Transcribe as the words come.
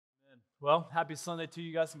Well, happy Sunday to you.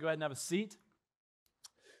 You guys can go ahead and have a seat.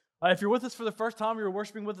 If you're with us for the first time, you're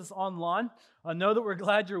worshiping with us online, know that we're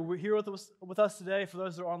glad you're here with us today. For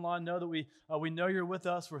those that are online, know that we know you're with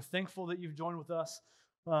us. We're thankful that you've joined with us.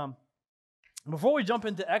 Before we jump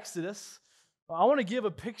into Exodus, I want to give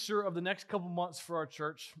a picture of the next couple months for our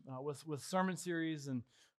church with sermon series and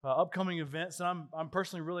upcoming events that I'm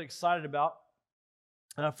personally really excited about.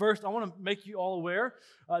 First, I want to make you all aware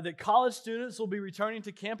that college students will be returning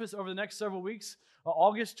to campus over the next several weeks.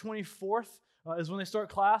 August 24th is when they start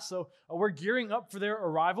class, so we're gearing up for their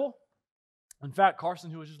arrival. In fact,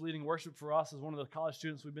 Carson, who was just leading worship for us, is one of the college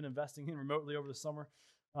students we've been investing in remotely over the summer.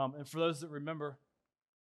 And for those that remember,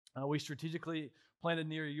 we strategically planted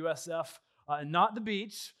near USF and not the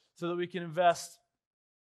beach so that we can invest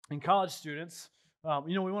in college students.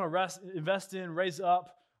 We want to invest in, raise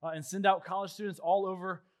up, and send out college students all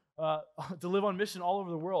over to live on mission all over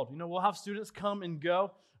the world. We'll have students come and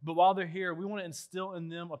go, but while they're here, we want to instill in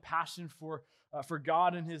them a passion for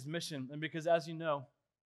God and His mission. And because, as you know,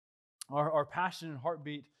 our passion and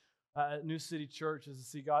heartbeat at New City Church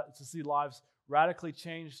is to see lives radically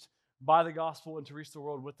changed by the gospel and to reach the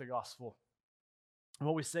world with the gospel. And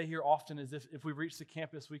what we say here often is if we reach the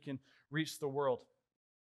campus, we can reach the world.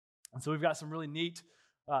 And so we've got some really neat,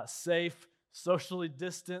 safe, socially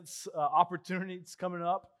distanced opportunities coming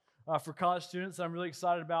up for college students that I'm really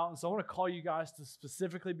excited about. And so I want to call you guys to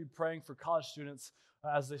specifically be praying for college students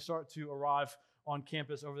as they start to arrive on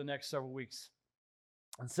campus over the next several weeks.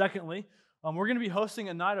 And secondly, we're going to be hosting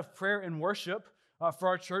a night of prayer and worship for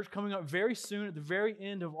our church coming up very soon at the very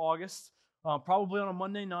end of August, probably on a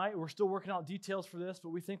Monday night. We're still working out details for this, but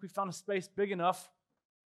we think we found a space big enough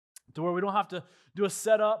to where we don't have to do a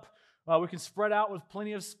setup. We can spread out with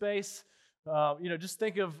plenty of space. Just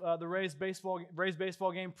think of the Rays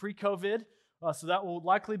baseball game pre-COVID. So that will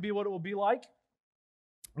likely be what it will be like.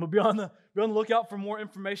 We'll be on the lookout for more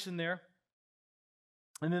information there.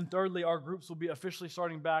 And then thirdly, our groups will be officially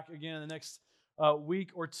starting back again in the next week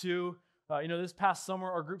or two. This past summer,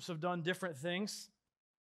 our groups have done different things.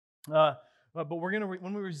 But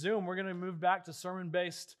when we resume, we're gonna move back to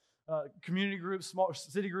sermon-based community groups, small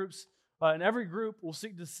city groups. And every group will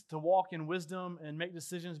seek to walk in wisdom and make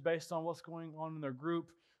decisions based on what's going on in their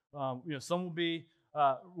group. Some will be,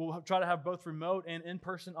 we'll try to have both remote and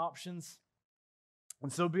in-person options.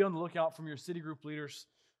 And so be on the lookout from your city group leaders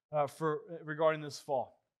regarding this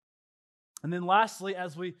fall. And then lastly,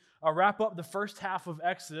 as we wrap up the first half of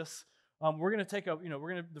Exodus, we're going to take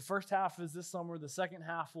the first half is this summer, the second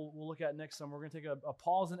half we'll look at next summer. We're going to take a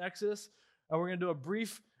pause in Exodus, and we're going to do a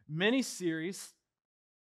brief mini-series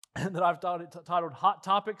that I've titled Hot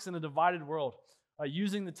Topics in a Divided World,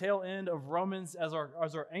 using the tail end of Romans as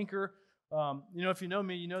our anchor. If you know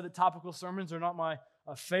me, you know that topical sermons are not my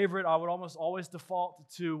favorite. I would almost always default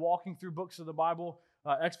to walking through books of the Bible,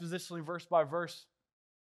 expositionally verse by verse.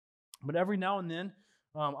 But every now and then,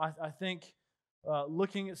 I think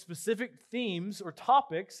looking at specific themes or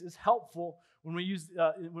topics is helpful when we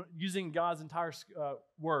using God's entire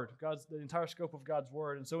word, the entire scope of God's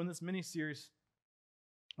word. And so in this mini-series,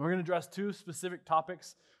 we're going to address two specific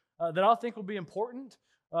topics that I think will be important,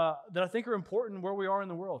 that I think are important where we are in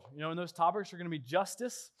the world. And those topics are going to be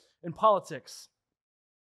justice and politics.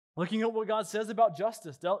 Looking at what God says about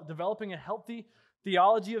justice, developing a healthy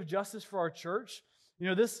theology of justice for our church.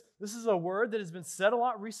 This is a word that has been said a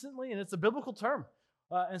lot recently, and it's a biblical term.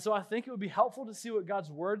 And so I think it would be helpful to see what God's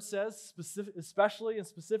word says, especially and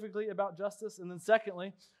specifically about justice. And then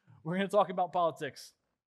secondly, we're going to talk about politics.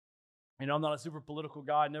 I'm not a super political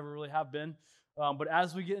guy, I never really have been. But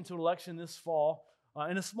as we get into an election this fall,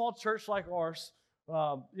 in a small church like ours,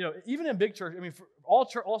 even in big church, for all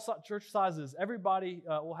church sizes, everybody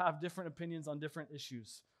will have different opinions on different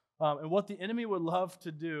issues. And what the enemy would love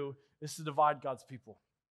to do is to divide God's people.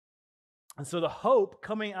 And so the hope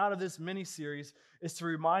coming out of this mini-series is to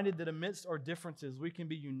be reminded that amidst our differences, we can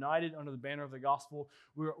be united under the banner of the gospel.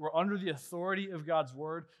 We're under the authority of God's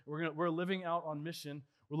word. We're living out on mission.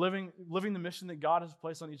 We're living the mission that God has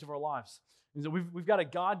placed on each of our lives. And so we've got a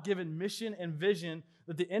God-given mission and vision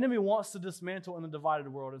that the enemy wants to dismantle in the divided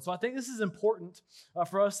world. And so I think this is important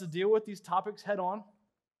for us to deal with these topics head on.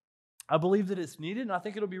 I believe that it's needed, and I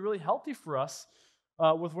think it'll be really healthy for us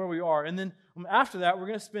with where we are. And then after that, we're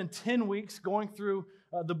going to spend 10 weeks going through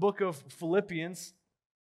the book of Philippians.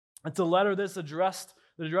 It's a letter that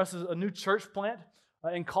addresses a new church plant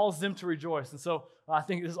and calls them to rejoice. And so I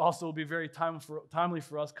think this also will be very timely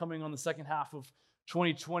for us coming on the second half of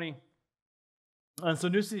 2020. And so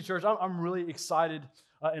New City Church, I'm really excited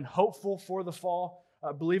and hopeful for the fall,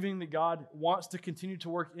 believing that God wants to continue to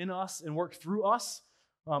work in us and work through us.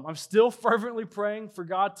 I'm still fervently praying for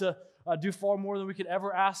God to do far more than we could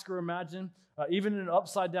ever ask or imagine, even in an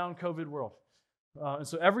upside-down COVID world. And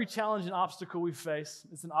so every challenge and obstacle we face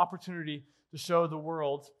is an opportunity to show the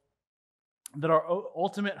world that our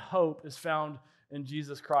ultimate hope is found in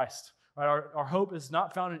Jesus Christ. Right? Our hope is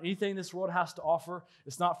not found in anything this world has to offer.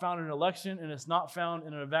 It's not found in an election, and it's not found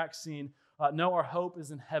in a vaccine. No, our hope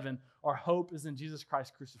is in heaven. Our hope is in Jesus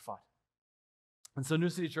Christ crucified. And so, New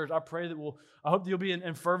City Church, I hope that you'll be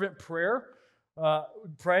in fervent prayer,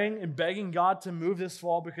 praying and begging God to move this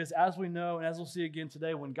fall, because as we know, and as we'll see again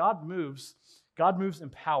today, when God moves in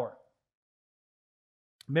power.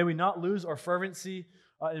 May we not lose our fervency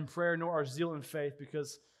in prayer, nor our zeal in faith,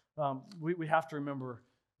 because we have to remember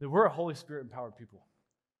that we're a Holy Spirit-empowered people.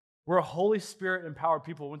 We're a Holy Spirit-empowered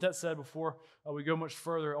people. With that said, before we go much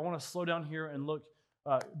further, I want to slow down here and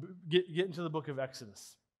get into the book of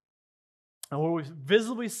Exodus. And what we've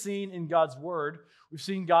visibly seen in God's Word, we've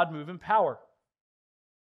seen God move in power.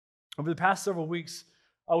 Over the past several weeks,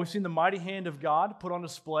 we've seen the mighty hand of God put on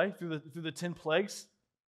display through the 10 plagues.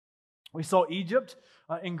 We saw Egypt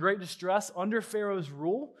in great distress under Pharaoh's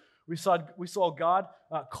rule. We saw God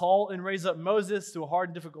call and raise up Moses to a hard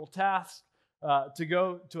and difficult task, to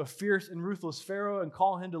go to a fierce and ruthless Pharaoh and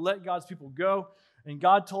call him to let God's people go. And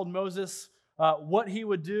God told Moses what he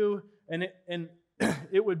would do, and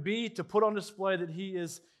it would be to put on display that he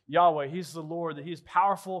is Yahweh, he's the Lord, that he is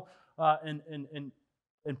powerful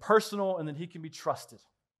and personal, and that he can be trusted.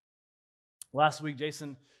 Last week,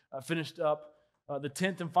 Jason finished up the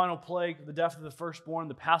 10th and final plague, the death of the firstborn,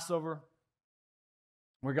 the Passover,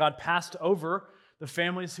 where God passed over the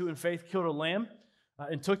families who in faith killed a lamb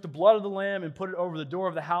and took the blood of the lamb and put it over the door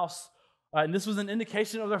of the house. And this was an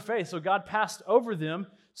indication of their faith. So God passed over them,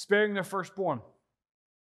 sparing their firstborn.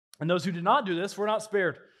 And those who did not do this were not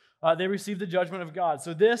spared. They received the judgment of God.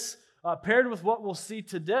 So this, paired with what we'll see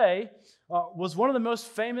today, was one of the most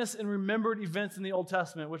famous and remembered events in the Old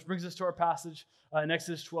Testament, which brings us to our passage in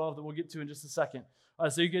Exodus 12 that we'll get to in just a second.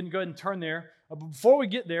 So you can go ahead and turn there. But before we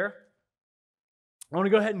get there, I want to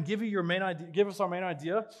go ahead and give us our main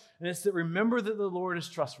idea, and it's that remember that the Lord is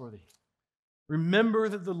trustworthy. Remember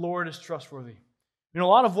that the Lord is trustworthy. You know, a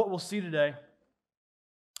lot of what we'll see today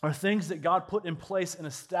are things that God put in place and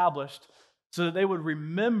established so that they would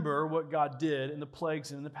remember what God did in the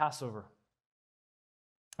plagues and in the Passover.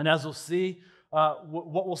 And as we'll see,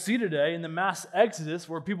 what we'll see today in the mass exodus,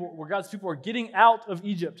 where God's people are getting out of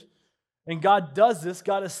Egypt, and God does this,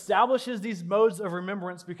 God establishes these modes of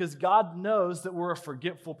remembrance because God knows that we're a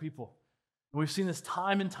forgetful people. And we've seen this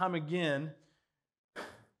time and time again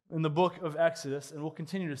in the book of Exodus, and we'll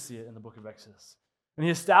continue to see it in the book of Exodus. And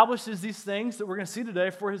he establishes these things that we're going to see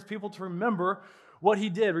today for his people to remember what he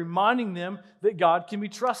did, reminding them that God can be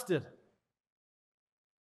trusted.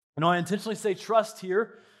 And I intentionally say trust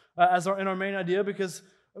here in our main idea because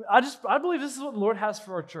I believe this is what the Lord has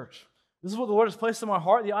for our church. This is what the Lord has placed in my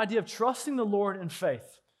heart, the idea of trusting the Lord in faith,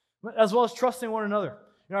 as well as trusting one another.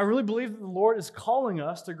 You know, I really believe that the Lord is calling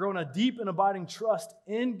us to grow in a deep and abiding trust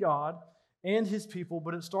in God and his people,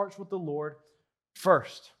 but it starts with the Lord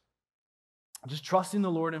first. Just trusting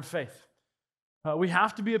the Lord in faith. We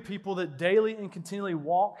have to be a people that daily and continually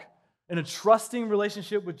walk in a trusting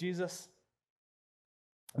relationship with Jesus.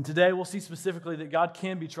 And today we'll see specifically that God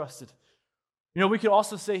can be trusted. You know, we could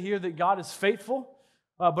also say here that God is faithful,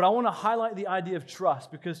 but I want to highlight the idea of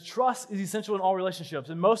trust because trust is essential in all relationships.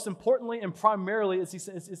 And most importantly and primarily,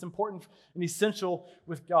 it's important and essential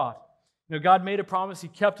with God. You know, God made a promise, he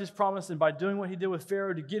kept his promise, and by doing what he did with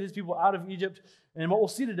Pharaoh to get his people out of Egypt, and what we'll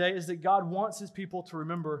see today is that God wants his people to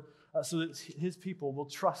remember so that his people will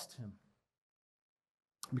trust him.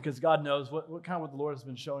 Because God knows what the Lord has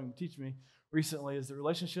been teaching me recently is that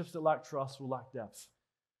relationships that lack trust will lack depth.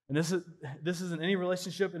 And this is in any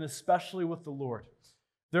relationship, and especially with the Lord.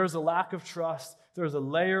 There is a lack of trust. There is a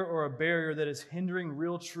layer or a barrier that is hindering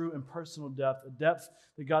real, true, and personal depth, a depth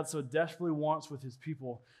that God so desperately wants with his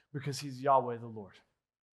people because he's Yahweh the Lord.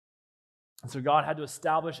 And so God had to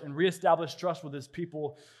establish and reestablish trust with his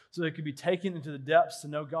people so they could be taken into the depths to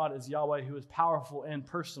know God as Yahweh, who is powerful and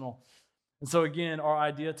personal. And so again, our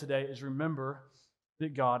idea today is remember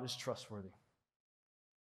that God is trustworthy.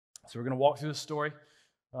 So we're going to walk through this story.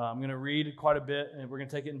 I'm going to read quite a bit, and we're going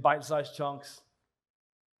to take it in bite-sized chunks.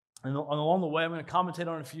 And along the way, I'm going to commentate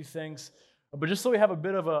on a few things. But just so we have a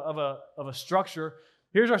bit of a structure,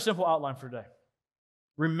 here's our simple outline for today.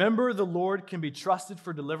 Remember the Lord can be trusted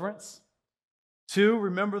for deliverance. 2,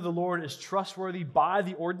 remember the Lord is trustworthy by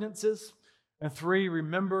the ordinances. And 3,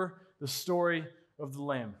 remember the story of the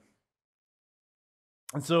Lamb.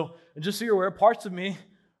 And so, just so you're aware, parts of me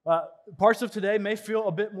Parts of today may feel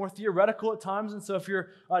a bit more theoretical at times, and so if you're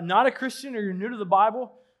not a Christian or you're new to the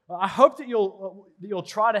Bible, I hope that you'll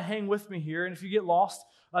try to hang with me here, and if you get lost,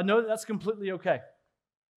 know that that's completely okay.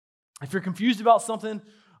 If you're confused about something,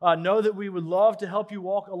 know that we would love to help you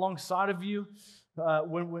walk alongside of you.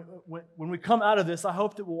 When we come out of this, I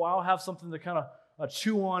hope that we'll all have something to kind of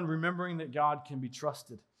chew on, remembering that God can be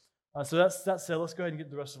trusted. So that said, let's go ahead and get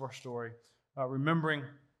the rest of our story, remembering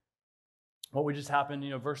what we just happened.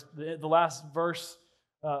 The last verse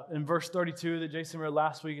in verse 32 that Jason read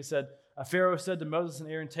last week, it said, Pharaoh said to Moses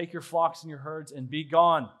and Aaron, "Take your flocks and your herds and be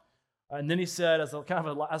gone." And then he said, as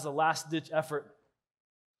a last-ditch effort,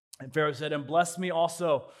 and Pharaoh said, "And bless me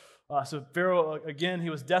also." So Pharaoh, again, he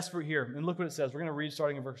was desperate here. And look what it says. We're going to read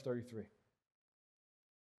starting in verse 33.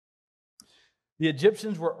 The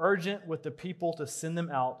Egyptians were urgent with the people to send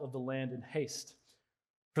them out of the land in haste.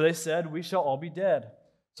 For they said, "We shall all be dead."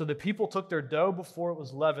 So the people took their dough before it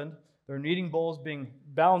was leavened, their kneading bowls being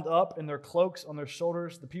bound up and their cloaks on their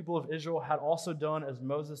shoulders. The people of Israel had also done as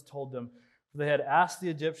Moses told them. For they had asked the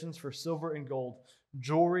Egyptians for silver and gold,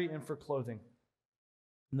 jewelry and for clothing.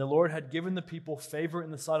 And the Lord had given the people favor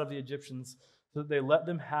in the sight of the Egyptians, so that they let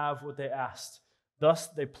them have what they asked. Thus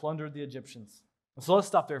they plundered the Egyptians. So let's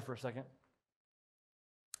stop there for a second.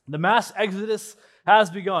 The mass exodus has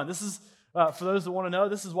begun. This is, for those that want to know,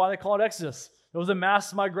 this is why they call it Exodus. It was a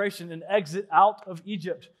mass migration, an exit out of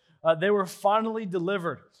Egypt. They were finally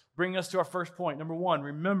delivered, bringing us to our first point. Number one,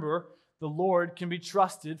 remember, the Lord can be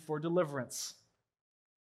trusted for deliverance.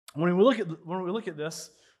 When we look at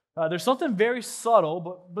this, there's something very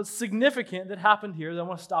subtle but significant that happened here that I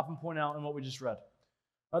want to stop and point out in what we just read.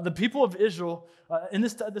 The people of Israel, in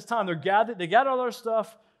this time, they gathered all their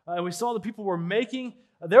stuff, and we saw the people were making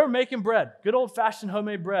bread, good old-fashioned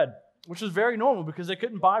homemade bread, which was very normal because they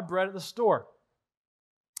couldn't buy bread at the store.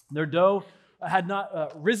 Their dough had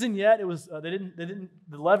not risen yet. It was the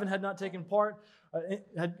leaven had not taken part,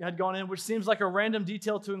 had gone in, which seems like a random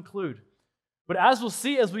detail to include. But as we'll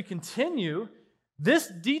see as we continue, this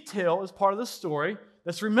detail is part of the story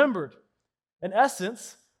that's remembered. In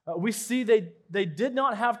essence, we see they did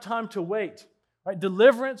not have time to wait. Right?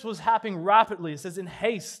 Deliverance was happening rapidly. It says in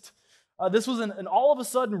haste. This was an all of a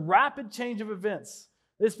sudden rapid change of events.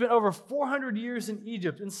 They spent over 400 years in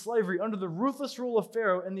Egypt in slavery under the ruthless rule of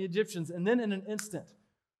Pharaoh and the Egyptians, and then in an instant,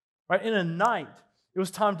 right, in a night, it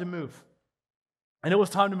was time to move. And it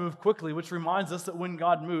was time to move quickly, which reminds us that when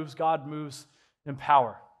God moves in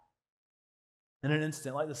power. In an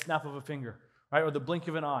instant, like the snap of a finger, right, or the blink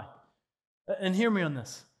of an eye. And hear me on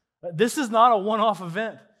this. This is not a one-off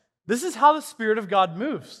event. This is how the Spirit of God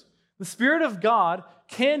moves. The Spirit of God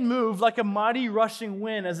can move like a mighty rushing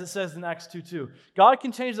wind, as it says in Acts 2:2. God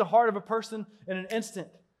can change the heart of a person in an instant.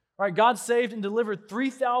 Right? God saved and delivered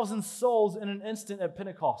 3,000 souls in an instant at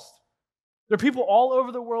Pentecost. There are people all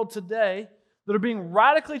over the world today that are being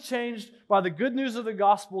radically changed by the good news of the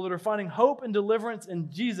gospel, that are finding hope and deliverance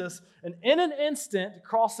in Jesus, and in an instant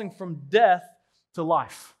crossing from death to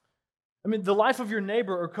life. I mean, the life of your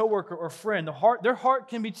neighbor or coworker or friend, their heart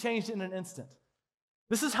can be changed in an instant.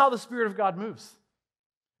 This is how the Spirit of God moves.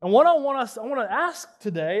 And what I want to ask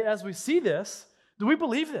today as we see this, do we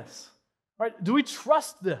believe this? Right? Do we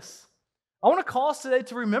trust this? I want to call us today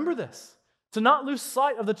to remember this, to not lose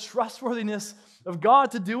sight of the trustworthiness of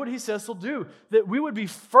God to do what He says He'll do, that we would be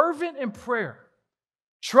fervent in prayer,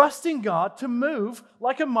 trusting God to move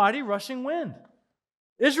like a mighty rushing wind.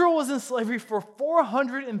 Israel was in slavery for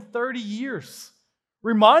 430 years,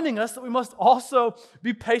 reminding us that we must also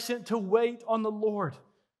be patient to wait on the Lord.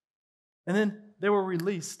 And then they were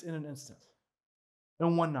released in an instant,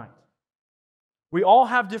 in one night. We all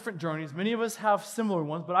have different journeys. Many of us have similar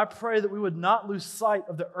ones, but I pray that we would not lose sight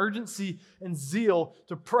of the urgency and zeal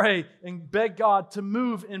to pray and beg God to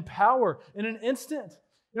move in power in an instant.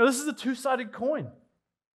 This is a two-sided coin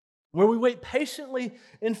where we wait patiently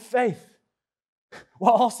in faith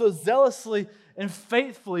while also zealously and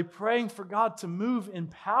faithfully praying for God to move in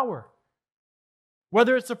power.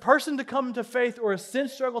 Whether it's a person to come to faith or a sin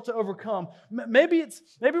struggle to overcome, maybe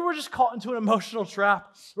we're just caught into an emotional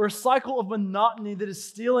trap or a cycle of monotony that is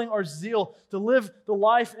stealing our zeal to live the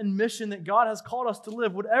life and mission that God has called us to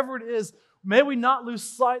live. Whatever it is, may we not lose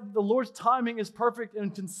sight that the Lord's timing is perfect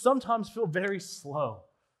and can sometimes feel very slow,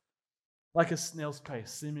 like a snail's pace,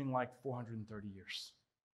 seeming like 430 years.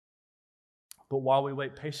 But while we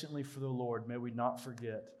wait patiently for the Lord, may we not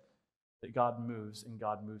forget that God moves and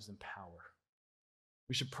God moves in power.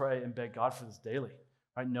 We should pray and beg God for this daily,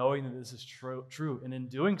 right? Knowing that this is true. And in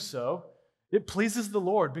doing so, it pleases the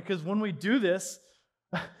Lord, because when we do this,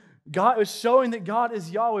 God is showing that God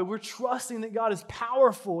is Yahweh. We're trusting that God is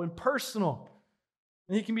powerful and personal.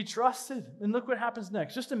 and he can be trusted. And look what happens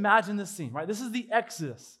next. Just imagine this scene, right? This is the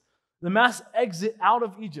Exodus, the mass exit out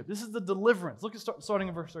of Egypt. This is the deliverance. Look at starting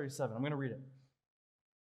in verse 37. I'm going to read it.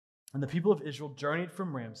 And the people of Israel journeyed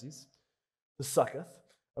from Ramses to Succoth,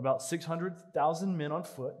 about 600,000 men on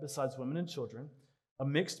foot, besides women and children. A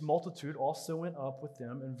mixed multitude also went up with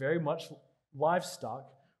them, and very much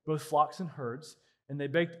livestock, both flocks and herds. And they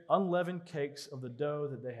baked unleavened cakes of the dough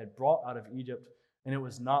that they had brought out of Egypt, and it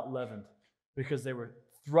was not leavened, because they were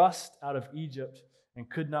thrust out of Egypt and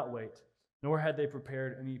could not wait, nor had they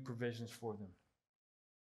prepared any provisions for them.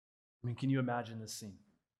 I mean, can you imagine this scene?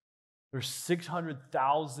 There's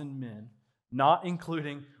 600,000 men, not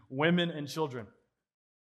including women and children.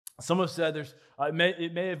 Some have said it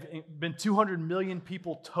may have been 200 million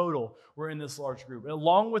people total were in this large group. And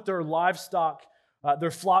along with their livestock,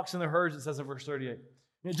 their flocks and their herds, it says in verse 38.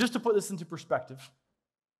 Just to put this into perspective,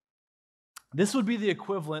 this would be the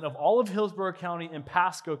equivalent of all of Hillsborough County and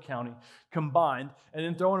Pasco County combined, and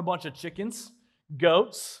then throw in a bunch of chickens,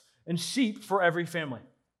 goats, and sheep for every family.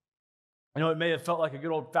 I know it may have felt like a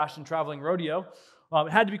good old-fashioned traveling rodeo.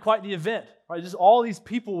 It had to be quite the event, right? Just all these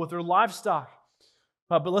people with their livestock.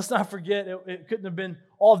 But let's not forget, it couldn't have been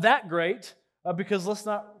all that great because let's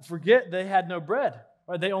not forget they had no bread.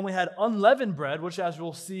 Right? They only had unleavened bread, which, as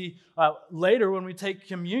we'll see later when we take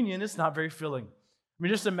communion, it's not very filling. I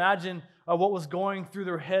mean, just imagine what was going through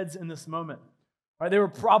their heads in this moment. Right? They were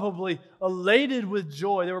probably elated with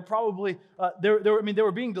joy. They were probably, they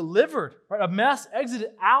were being delivered. Right? A mass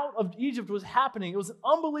exit out of Egypt was happening. It was an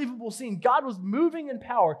unbelievable scene. God was moving in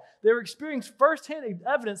power. They were experiencing firsthand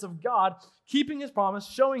evidence of God keeping his promise,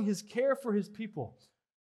 showing his care for his people,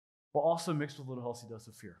 but also mixed with a little healthy dose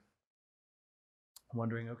of fear. I'm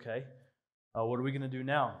wondering, okay, what are we going to do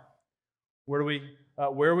now? Where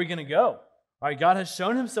are we going to go? All right, God has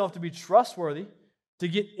shown himself to be trustworthy to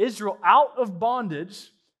get Israel out of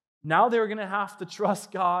bondage. Now they're going to have to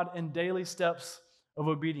trust God in daily steps of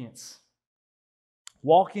obedience,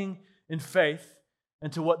 walking in faith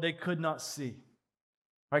into what they could not see.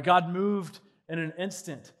 All right, God moved in an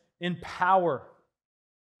instant in power,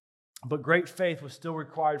 but great faith was still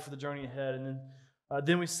required for the journey ahead. And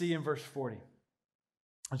then we see in verse 40.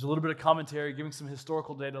 There's a little bit of commentary giving some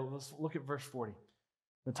historical data. Let's look at verse 40.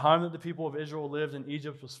 The time that the people of Israel lived in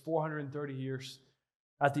Egypt was 430 years.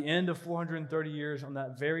 At the end of 430 years, on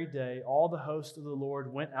that very day, all the host of the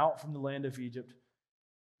Lord went out from the land of Egypt.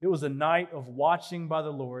 It was a night of watching by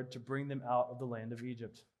the Lord to bring them out of the land of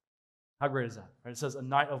Egypt. How great is that? Right? It says a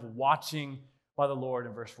night of watching by the Lord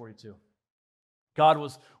in verse 42. God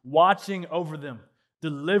was watching over them,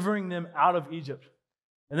 delivering them out of Egypt.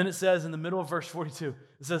 And then it says in the middle of verse 42,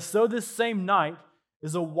 it says, so this same night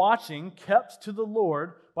is a watching kept to the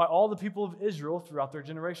Lord by all the people of Israel throughout their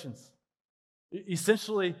generations.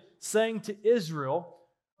 Essentially saying to Israel,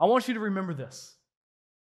 I want you to remember this.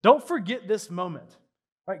 Don't forget this moment.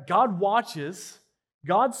 Right? God watches,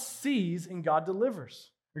 God sees, and God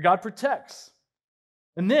delivers, or God protects.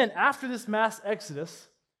 And then after this mass exodus,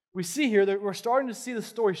 we see here that we're starting to see the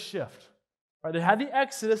story shift. Right? They had the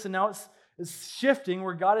exodus, and now it's shifting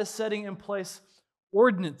where God is setting in place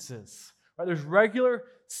ordinances. Right? There's regular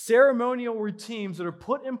ceremonial routines that are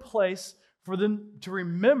put in place for them to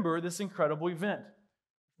remember this incredible event.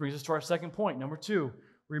 Brings us to our second point. Number 2,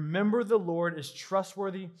 remember the Lord is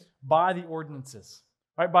trustworthy by the ordinances.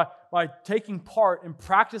 Right? By taking part in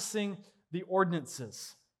practicing the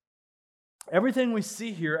ordinances. Everything we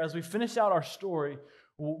see here as we finish out our story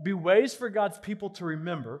will be ways for God's people to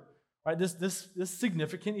remember, right, this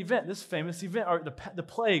significant event, this famous event, or the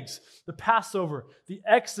plagues, the Passover, the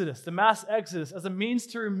Exodus, the mass Exodus, as a means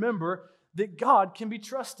to remember that God can be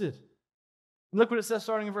trusted. And look what it says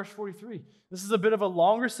starting in verse 43. This is a bit of a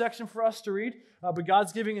longer section for us to read, but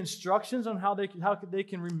God's giving instructions on how they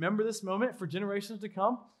can remember this moment for generations to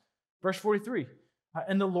come. Verse 43,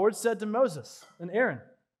 and the Lord said to Moses and Aaron,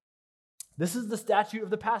 this is the statute of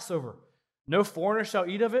the Passover. No foreigner shall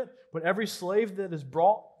eat of it, but every slave that is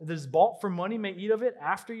bought for money may eat of it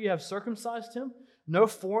after you have circumcised him. No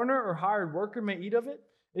foreigner or hired worker may eat of it.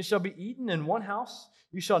 It shall be eaten in one house.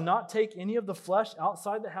 You shall not take any of the flesh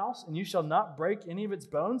outside the house, and you shall not break any of its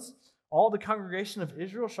bones. All the congregation of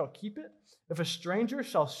Israel shall keep it. If a stranger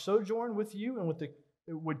shall sojourn with you and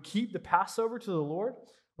would keep the Passover to the Lord,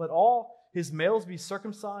 let all his males be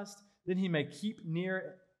circumcised, then he may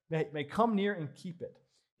come near and keep it.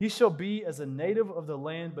 He shall be as a native of the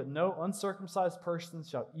land, but no uncircumcised person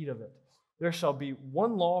shall eat of it. There shall be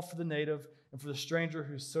one law for the native and for the stranger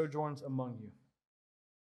who sojourns among you.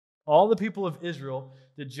 All the people of Israel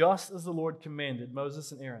did just as the Lord commanded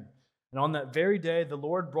Moses and Aaron. And on that very day, the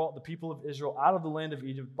Lord brought the people of Israel out of the land of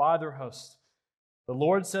Egypt by their host. The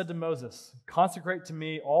Lord said to Moses, consecrate to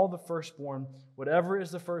me all the firstborn, whatever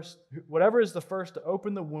is the first to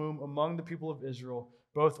open the womb among the people of Israel,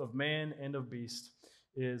 both of man and of beast,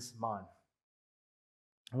 is mine.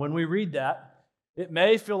 When we read that, it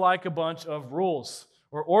may feel like a bunch of rules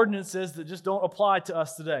or ordinances that just don't apply to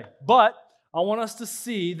us today. But I want us to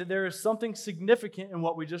see that there is something significant in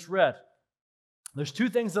what we just read. There's two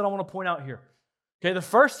things that I want to point out here. Okay, the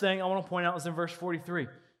first thing I want to point out is in verse 43.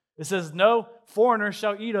 It says, no foreigner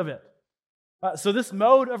shall eat of it. So this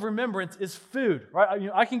mode of remembrance is food, right?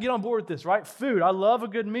 I can get on board with this, right? Food. I love a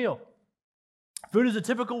good meal. Food is a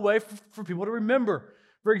typical way for people to remember.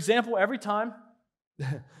 For example, every time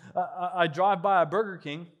I drive by a Burger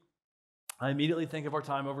King, I immediately think of our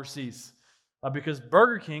time overseas because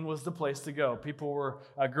Burger King was the place to go.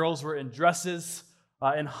 Girls were in dresses,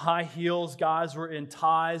 in high heels, guys were in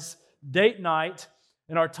ties. Date night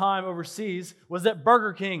in our time overseas was at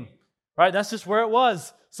Burger King, right? That's just where it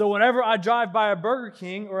was. So whenever I drive by a Burger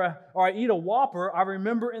King or I eat a Whopper, I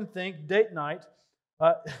remember and think date night.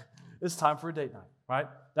 It's time for a date night, right?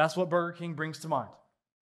 That's what Burger King brings to mind.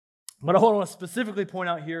 But I want to specifically point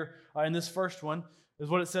out here in this first one is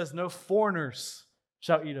what it says, no foreigners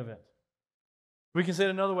shall eat of it. We can say it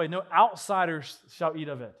another way, no outsiders shall eat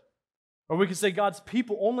of it. Or we can say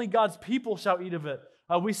only God's people shall eat of it.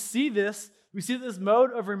 We see this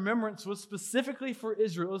mode of remembrance was specifically for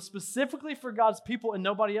Israel. It was specifically for God's people and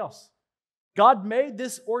nobody else. God made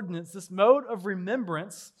this ordinance, this mode of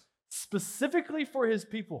remembrance, specifically for His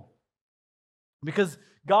people. Because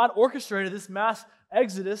God orchestrated this mass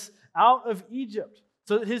exodus out of Egypt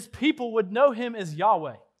so that His people would know Him as Yahweh.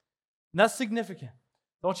 And that's significant.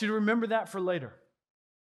 I want you to remember that for later.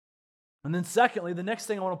 And then secondly, the next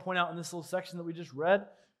thing I want to point out in this little section that we just read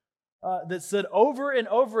that said over and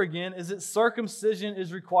over again is that circumcision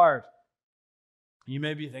is required. You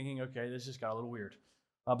may be thinking, okay, this just got a little weird.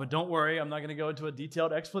 But don't worry, I'm not going to go into a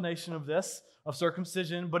detailed explanation of this, of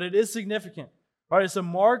circumcision, but it is significant. Right? It's a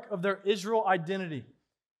mark of their Israel identity.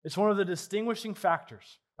 It's one of the distinguishing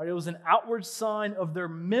factors. Right? It was an outward sign of their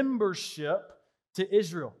membership to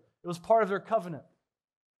Israel. It was part of their covenant.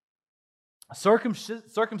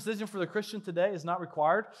 Circumcision for the Christian today is not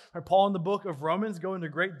required. Paul in the book of Romans goes into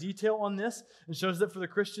great detail on this and shows that for the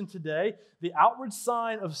Christian today, the outward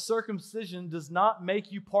sign of circumcision does not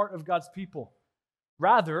make you part of God's people.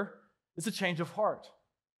 Rather, it's a change of heart.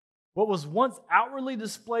 What was once outwardly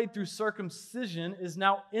displayed through circumcision is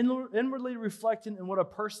now inwardly reflected in what a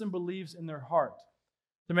person believes in their heart.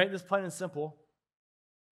 To make this plain and simple,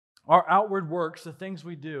 our outward works, the things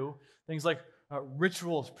we do, things like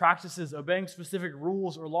rituals, practices, obeying specific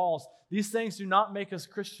rules or laws, these things do not make us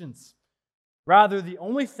Christians. Rather, the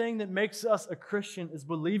only thing that makes us a Christian is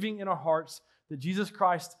believing in our hearts that Jesus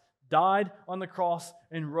Christ died on the cross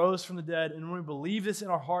and rose from the dead. And when we believe this in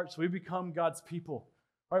our hearts, we become God's people.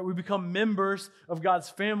 Right? We become members of God's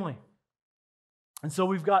family. And so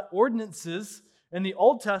we've got ordinances in the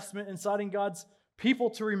Old Testament inciting God's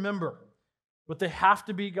people to remember, but they have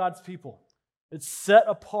to be God's people. It's set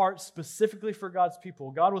apart specifically for God's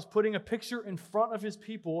people. God was putting a picture in front of His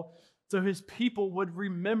people so His people would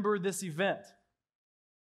remember this event.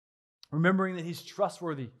 Remembering that He's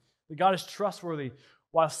trustworthy, that God is trustworthy,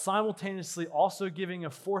 while simultaneously also giving a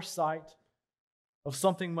foresight of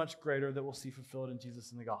something much greater that we'll see fulfilled in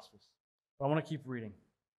Jesus in the Gospels. But I want to keep reading.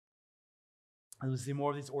 And we see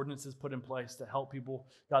more of these ordinances put in place to help people,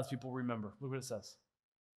 God's people, remember. Look what it says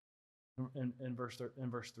in verse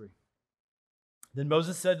 3. Then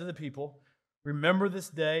Moses said to the people, remember this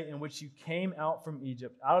day in which you came out from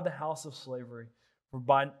Egypt, out of the house of slavery. For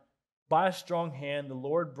by a strong hand the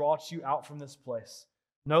Lord brought you out from this place.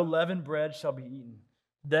 No leavened bread shall be eaten.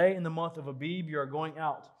 Today in the month of Abib you are going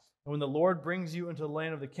out. And when the Lord brings you into the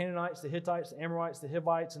land of the Canaanites, the Hittites, the Amorites, the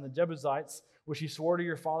Hivites, and the Jebusites, which He swore to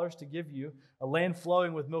your fathers to give you, a land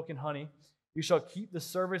flowing with milk and honey, you shall keep the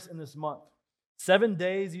service in this month. 7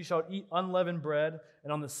 days you shall eat unleavened bread,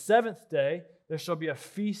 and on the seventh day there shall be a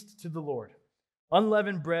feast to the Lord.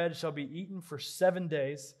 Unleavened bread shall be eaten for 7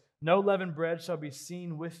 days. No leavened bread shall be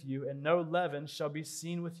seen with you, and no leaven shall be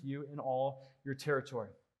seen with you in all your territory.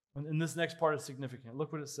 And this next part is significant.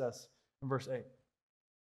 Look what it says in verse 8.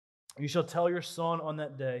 You shall tell your son on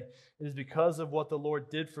that day, it is because of what the Lord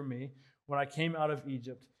did for me when I came out of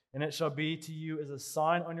Egypt, and it shall be to you as a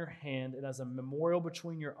sign on your hand and as a memorial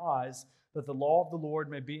between your eyes, that the law of the Lord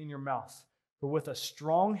may be in your mouth. For with a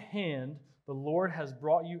strong hand the Lord has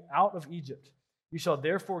brought you out of Egypt. You shall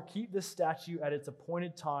therefore keep this statute at its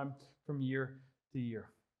appointed time from year to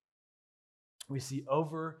year. We see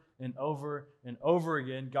over and over and over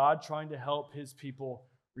again God trying to help His people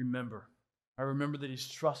remember. I remember that he's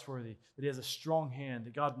trustworthy, that he has a strong hand,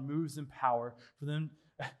 that God moves in power for them,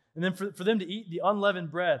 and then for them to eat the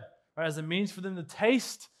unleavened bread, right, as a means for them to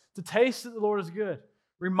taste that the Lord is good,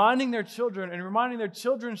 reminding their children and reminding their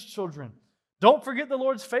children's children. Don't forget the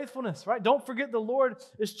Lord's faithfulness, right? Don't forget the Lord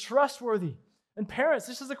is trustworthy. And parents,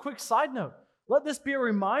 this is a quick side note. Let this be a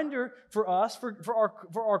reminder for us, for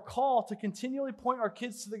our call to continually point our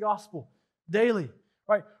kids to the gospel daily,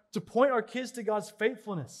 right? To point our kids to God's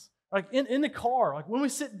faithfulness. Like in the car, like when we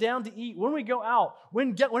sit down to eat, when we go out,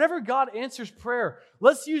 whenever God answers prayer,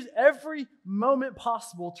 let's use every moment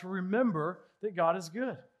possible to remember that God is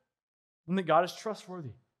good and that God is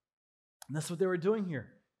trustworthy. And that's what they were doing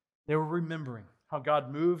here. They were remembering how God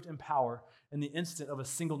moved in power in the instant of a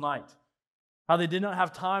single night. How they did not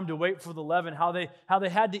have time to wait for the leaven, how they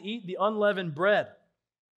had to eat the unleavened bread.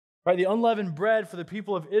 Right? The unleavened bread for the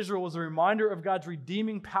people of Israel was a reminder of God's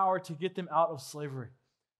redeeming power to get them out of slavery,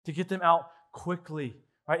 to get them out quickly,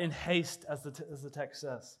 right? In haste, as the text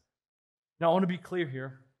says. Now, I want to be clear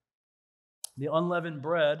here. The unleavened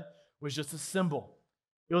bread was just a symbol.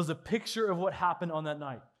 It was a picture of what happened on that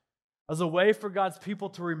night, as a way for God's people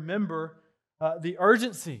to remember the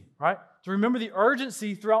urgency, right? To remember the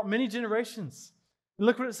urgency throughout many generations. And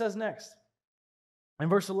look what it says next. In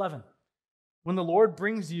verse 11. When the Lord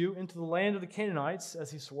brings you into the land of the Canaanites,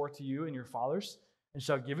 as he swore to you and your fathers, and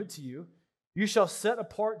shall give it to you, you shall set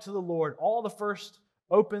apart to the Lord all that first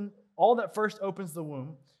opens the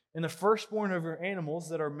womb, and the firstborn of your animals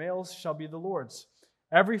that are males shall be the Lord's.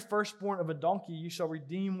 Every firstborn of a donkey you shall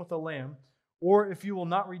redeem with a lamb, or if you will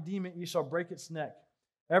not redeem it, you shall break its neck.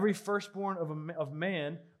 Every firstborn of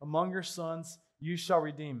man among your sons you shall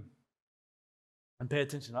redeem. And pay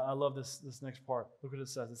attention. I love this next part. Look what it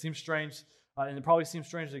says. It seems strange, and it probably seems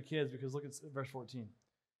strange to the kids, because look at verse 14.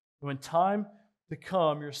 When time to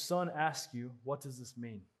come, your son asks you, what does this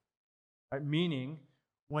mean? Right? Meaning,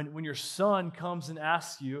 when your son comes and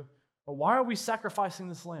asks you, well, why are we sacrificing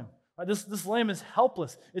this lamb? Right? This lamb is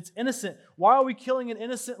helpless. It's innocent. Why are we killing an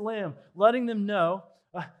innocent lamb? Letting them know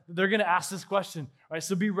they're going to ask this question. Right?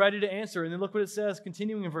 So be ready to answer. And then look what it says,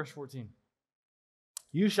 continuing in verse 14.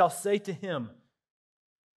 You shall say to him,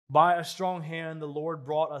 by a strong hand the Lord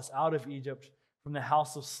brought us out of Egypt from the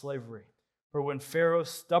house of slavery. For when Pharaoh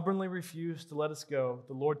stubbornly refused to let us go,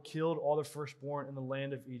 the Lord killed all the firstborn in the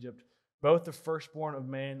land of Egypt, both the firstborn of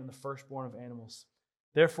man and the firstborn of animals.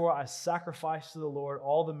 Therefore I sacrifice to the Lord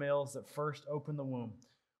all the males that first open the womb,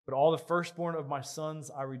 but all the firstborn of my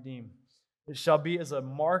sons I redeem. It shall be as a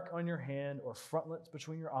mark on your hand or frontlets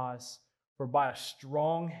between your eyes, for by a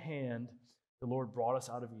strong hand the Lord brought us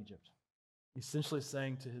out of Egypt. Essentially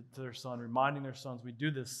saying to their son, reminding their sons, we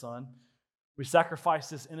do this, son. We sacrifice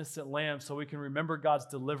this innocent lamb so we can remember God's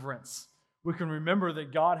deliverance. We can remember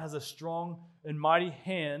that God has a strong and mighty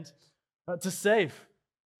hand to save.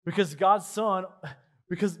 Because God's son,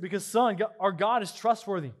 our God is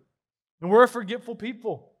trustworthy. And we're a forgetful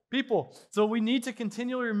people. So we need to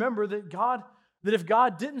continually remember that if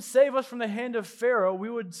God didn't save us from the hand of Pharaoh, we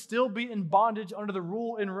would still be in bondage under the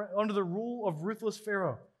rule of ruthless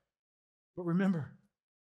Pharaoh. But remember,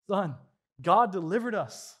 son, God delivered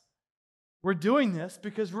us. We're doing this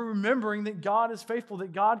because we're remembering that God is faithful,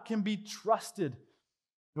 that God can be trusted.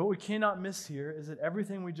 And what we cannot miss here is that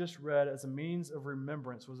everything we just read as a means of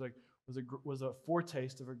remembrance was a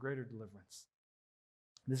foretaste of a greater deliverance.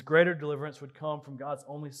 This greater deliverance would come from God's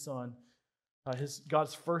only Son,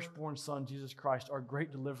 God's firstborn Son, Jesus Christ, our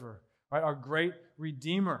great deliverer, right? Our great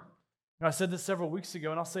Redeemer. I said this several weeks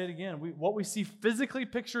ago, and I'll say it again. What we see physically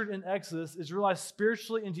pictured in Exodus is realized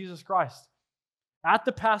spiritually in Jesus Christ. At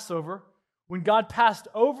the Passover, when God passed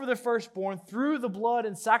over the firstborn through the blood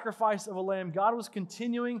and sacrifice of a lamb, God was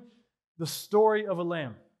continuing the story of the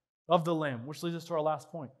lamb, which leads us to our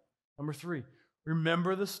last point. Number 3,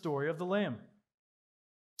 remember the story of the lamb.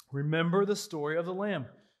 Remember the story of the lamb.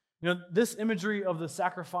 This imagery of the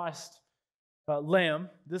sacrificed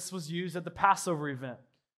lamb, this was used at the Passover event.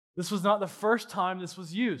 This was not the first time this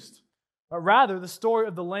was used. Rather, the story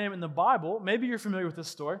of the lamb in the Bible, maybe you're familiar with this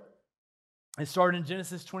story. It started in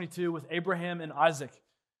Genesis 22 with Abraham and Isaac.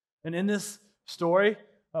 And in this story,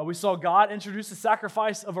 we saw God introduce the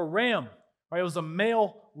sacrifice of a ram. Right? It was a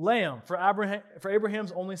male lamb for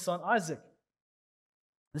Abraham's only son, Isaac.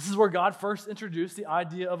 This is where God first introduced the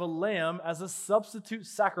idea of a lamb as a substitute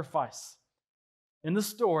sacrifice. In the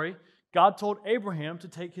story, God told Abraham to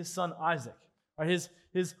take his son Isaac,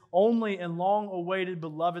 his only and long-awaited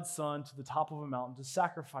beloved son, to the top of a mountain to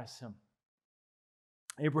sacrifice him.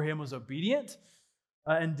 Abraham was obedient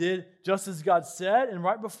and did just as God said, and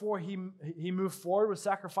right before he moved forward with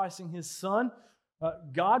sacrificing his son,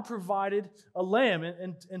 God provided a lamb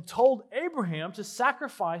and told Abraham to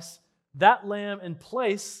sacrifice that lamb in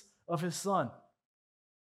place of his son.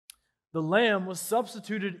 The lamb was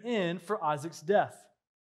substituted in for Isaac's death.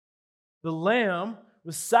 The lamb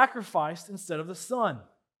was sacrificed instead of the son.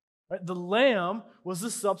 Right? The lamb was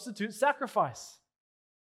the substitute sacrifice.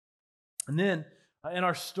 And then in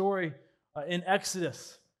our story in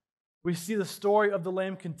Exodus, we see the story of the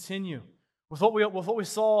lamb continue. With what we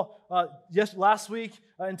saw last week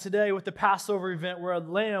and today with the Passover event where a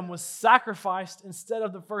lamb was sacrificed instead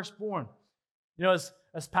of the firstborn. You know,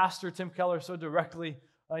 as Pastor Tim Keller so directly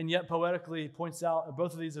and yet poetically points out at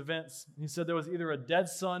both of these events, he said there was either a dead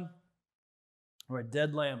son or a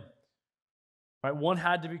dead lamb. Right? One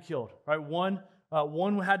had to be killed. Right? One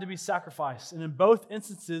had to be sacrificed. And in both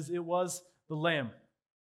instances, it was the lamb.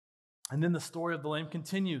 And then the story of the lamb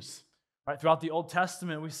continues. Right, throughout the Old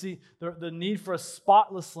Testament, we see the need for a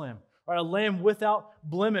spotless lamb, right, a lamb without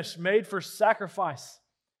blemish, made for sacrifice.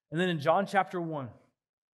 And then in John chapter 1,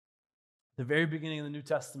 the very beginning of the New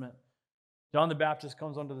Testament, John the Baptist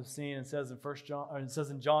comes onto the scene and says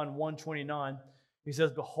in John 1:29, he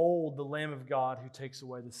says, "Behold the Lamb of God who takes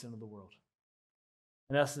away the sin of the world."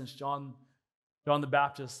 In essence, John the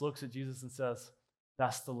Baptist looks at Jesus and says,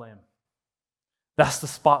 "That's the Lamb. That's the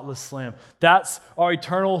spotless lamb. That's our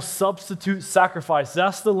eternal substitute sacrifice.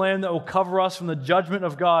 That's the lamb that will cover us from the judgment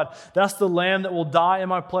of God. That's the lamb that will die in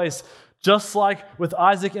my place." Just like with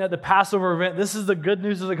Isaac and at the Passover event, this is the good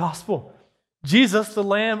news of the gospel. Jesus, the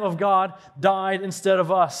Lamb of God, died instead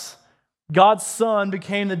of us. God's Son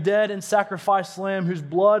became the dead and sacrificed lamb whose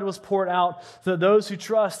blood was poured out so that those who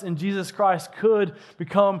trust in Jesus Christ could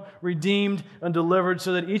become redeemed and delivered,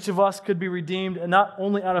 so that each of us could be redeemed, and not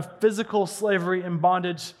only out of physical slavery and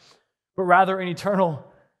bondage, but rather in eternal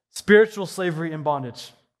spiritual slavery and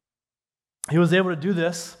bondage. He was able to do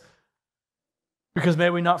this because, may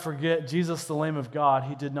we not forget, Jesus, the Lamb of God,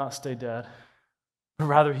 he did not stay dead. But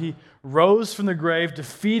rather, he rose from the grave,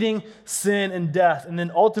 defeating sin and death. And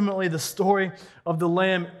then ultimately, the story of the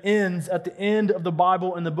Lamb ends at the end of the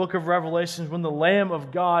Bible in the book of Revelation, when the Lamb of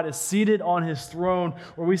God is seated on his throne,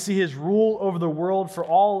 where we see his rule over the world for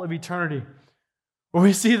all of eternity. Where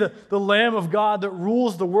we see the Lamb of God that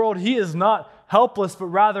rules the world. He is not helpless, but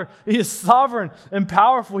rather he is sovereign and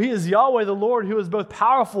powerful. He is Yahweh, the Lord, who is both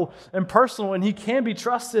powerful and personal, and he can be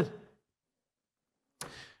trusted.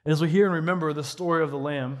 And as we hear and remember the story of the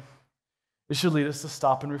Lamb, it should lead us to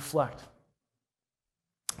stop and reflect.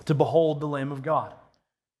 To behold the Lamb of God.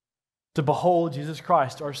 To behold Jesus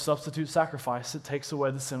Christ, our substitute sacrifice that takes away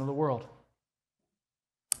the sin of the world.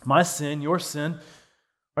 My sin, your sin,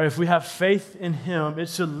 right, if we have faith in him, it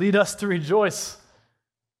should lead us to rejoice.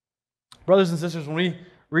 Brothers and sisters, when we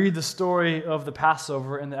read the story of the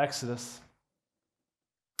Passover and the Exodus,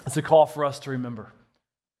 it's a call for us to remember.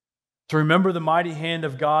 To remember the mighty hand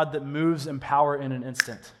of God that moves in power in an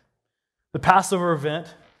instant. The Passover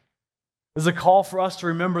event is a call for us to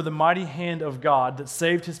remember the mighty hand of God that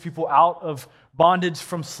saved his people out of bondage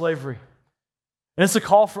from slavery. And it's a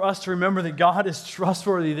call for us to remember that God is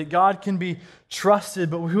trustworthy, that God can be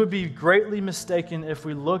trusted, but we would be greatly mistaken if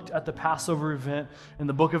we looked at the Passover event in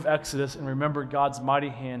the book of Exodus and remembered God's mighty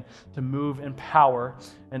hand to move in power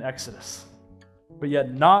in Exodus, but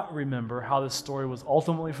yet not remember how this story was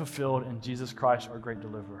ultimately fulfilled in Jesus Christ, our great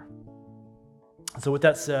deliverer. So with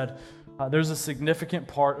that said, there's a significant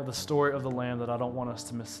part of the story of the Lamb that I don't want us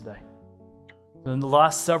to miss today. In the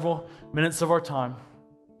last several minutes of our time,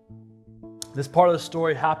 this part of the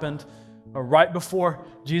story happened right before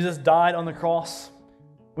Jesus died on the cross,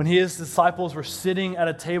 when his disciples were sitting at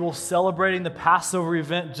a table celebrating the Passover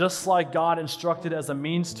event just like God instructed as a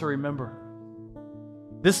means to remember.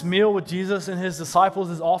 This meal with Jesus and his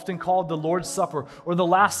disciples is often called the Lord's Supper or the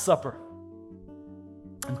Last Supper.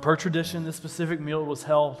 And per tradition, this specific meal was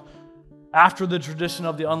held after the tradition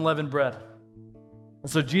of the unleavened bread. And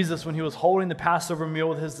so Jesus, when he was holding the Passover meal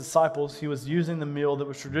with his disciples, he was using the meal that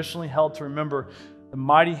was traditionally held to remember the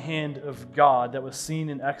mighty hand of God that was seen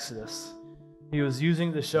in Exodus. He was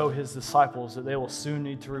using to show his disciples that they will soon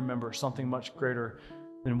need to remember something much greater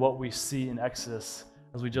than what we see in Exodus,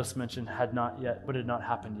 as we just mentioned, had not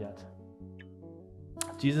happened yet.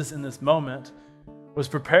 Jesus, in this moment, was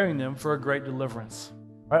preparing them for a great deliverance,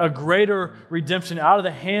 right? A greater redemption out of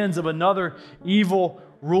the hands of another evil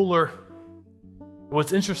ruler.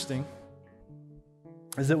 What's interesting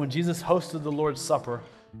is that when Jesus hosted the Lord's Supper,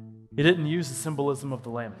 he didn't use the symbolism of the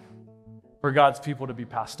lamb for God's people to be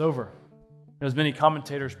passed over. As many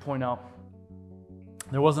commentators point out,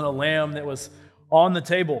 there wasn't a lamb that was on the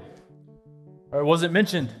table, or it wasn't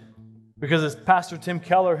mentioned. Because as Pastor Tim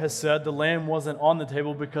Keller has said, the lamb wasn't on the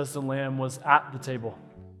table because the lamb was at the table.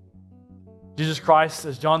 Jesus Christ,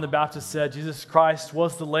 as John the Baptist said, Jesus Christ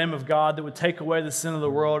was the Lamb of God that would take away the sin of the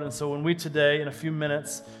world. And so when we today, in a few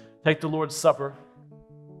minutes, take the Lord's Supper,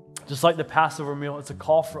 just like the Passover meal, it's a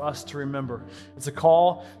call for us to remember. It's a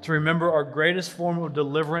call to remember our greatest form of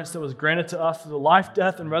deliverance that was granted to us through the life,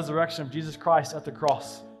 death, and resurrection of Jesus Christ at the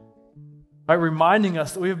cross. Right, reminding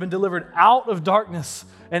us that we have been delivered out of darkness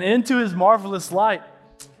and into His marvelous light.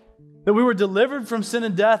 That we were delivered from sin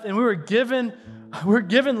and death, and we were given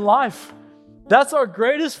life. That's our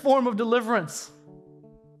greatest form of deliverance.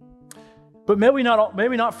 But may we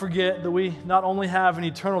not forget that we not only have an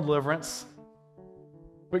eternal deliverance,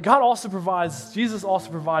 but Jesus also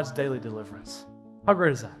provides daily deliverance. How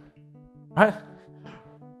great is that? Right?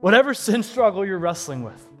 Whatever sin struggle you're wrestling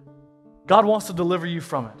with, God wants to deliver you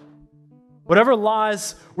from it. Whatever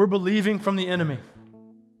lies we're believing from the enemy,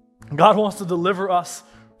 God wants to deliver us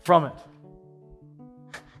from it.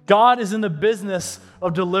 God is in the business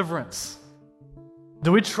of deliverance.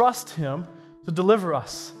 Do we trust Him to deliver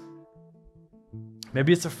us?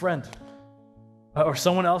 Maybe it's a friend or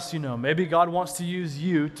someone else you know. Maybe God wants to use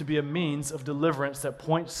you to be a means of deliverance that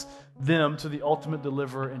points them to the ultimate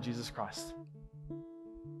deliverer in Jesus Christ.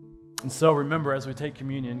 And so remember, as we take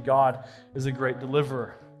communion, God is a great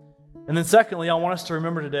deliverer. And then secondly, I want us to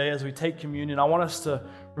remember today as we take communion, I want us to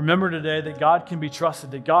remember today that God can be trusted,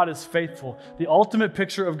 that God is faithful. The ultimate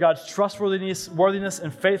picture of God's trustworthiness,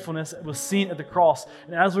 and faithfulness was seen at the cross.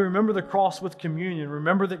 And as we remember the cross with communion,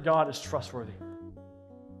 remember that God is trustworthy.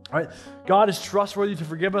 All right? God is trustworthy to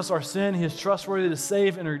forgive us our sin. He is trustworthy to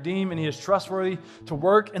save and redeem, and He is trustworthy to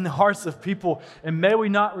work in the hearts of people. And may we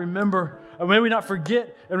not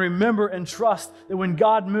forget and remember and trust that when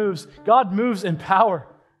God moves in power.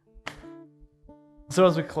 So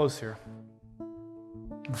as we close here,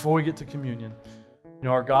 before we get to communion,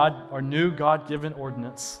 our new God-given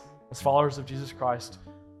ordinance as followers of Jesus Christ,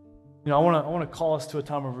 I want to call us to a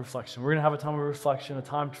time of reflection. We're going to have a time of reflection, a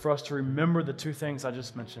time for us to remember the two things I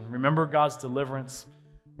just mentioned. Remember God's deliverance.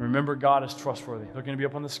 Remember God is trustworthy. They're going to be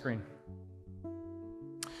up on the screen.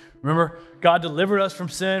 Remember, God delivered us from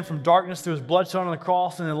sin, from darkness through His blood shed on the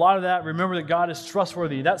cross, and in light of that, remember that God is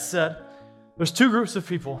trustworthy. That said, there's two groups of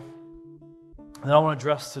people that I want to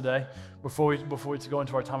address today before we go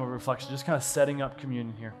into our time of reflection, just kind of setting up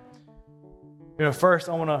communion here. First,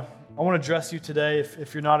 I want to address you today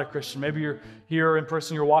if you're not a Christian. Maybe you're here in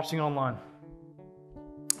person, you're watching online.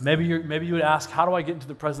 Maybe you would ask, how do I get into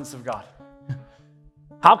the presence of God?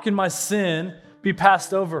 How can my sin be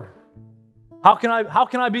passed over? How can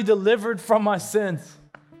I be delivered from my sins?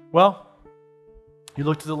 Well, you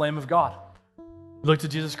look to the Lamb of God. You look to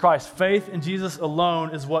Jesus Christ. Faith in Jesus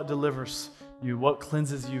alone is what delivers you, what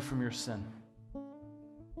cleanses you from your sin.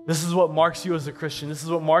 This is what marks you as a Christian. This is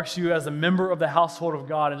what marks you as a member of the household of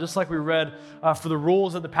God. And just like we read for the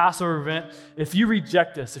rules at the Passover event, if you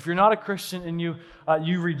reject this, if you're not a Christian and you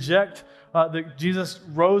reject that Jesus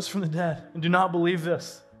rose from the dead and do not believe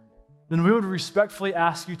this, then we would respectfully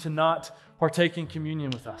ask you to not partake in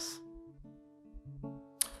communion with us.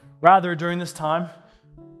 Rather, during this time,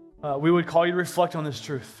 we would call you to reflect on this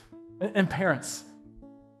truth. And parents,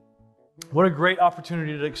 what a great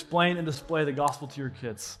opportunity to explain and display the gospel to your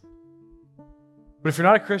kids. But if you're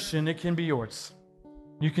not a Christian, it can be yours.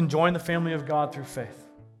 You can join the family of God through faith.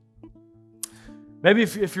 Maybe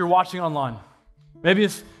if you're watching online, maybe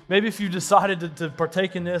if you decided to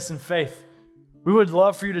partake in this in faith, we would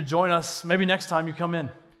love for you to join us maybe next time you come in.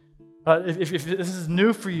 If this is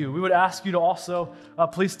new for you, we would ask you to also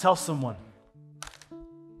please tell someone.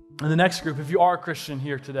 In the next group, if you are a Christian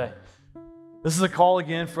here today, this is a call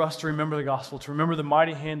again for us to remember the gospel, to remember the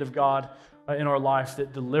mighty hand of God in our life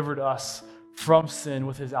that delivered us from sin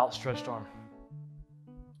with His outstretched arm.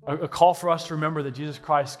 A call for us to remember that Jesus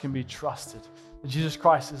Christ can be trusted, that Jesus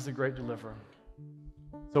Christ is the great deliverer.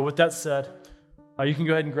 So with that said, you can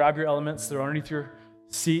go ahead and grab your elements. They're underneath your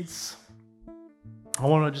seats. I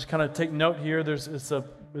want to just kind of take note here.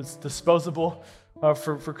 It's disposable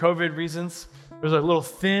for COVID reasons. There's a little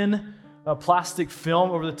thin plastic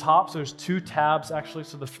film over the top. So there's two tabs actually.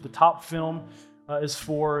 So the top film is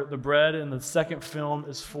for the bread, and the second film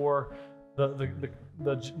is for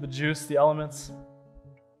the juice, the elements.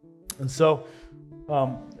 And so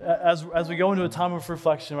as we go into a time of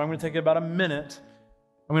reflection, I'm going to take about a minute.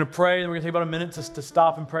 I'm going to pray, and we're going to take about a minute to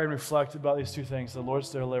stop and pray and reflect about these two things, the Lord's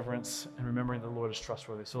deliverance and remembering the Lord is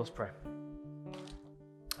trustworthy. So let's pray.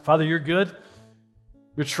 Father, you're good.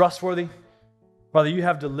 You're trustworthy. Father, you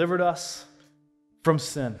have delivered us from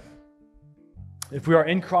sin. If we are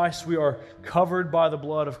in Christ, we are covered by the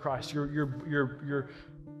blood of Christ. Your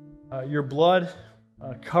your blood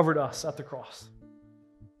covered us at the cross.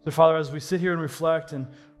 So, Father, as we sit here and reflect and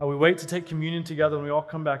we wait to take communion together and we all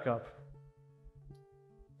come back up,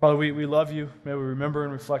 Father, we love you. May we remember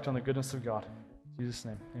and reflect on the goodness of God. In Jesus'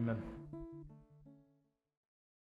 name, amen.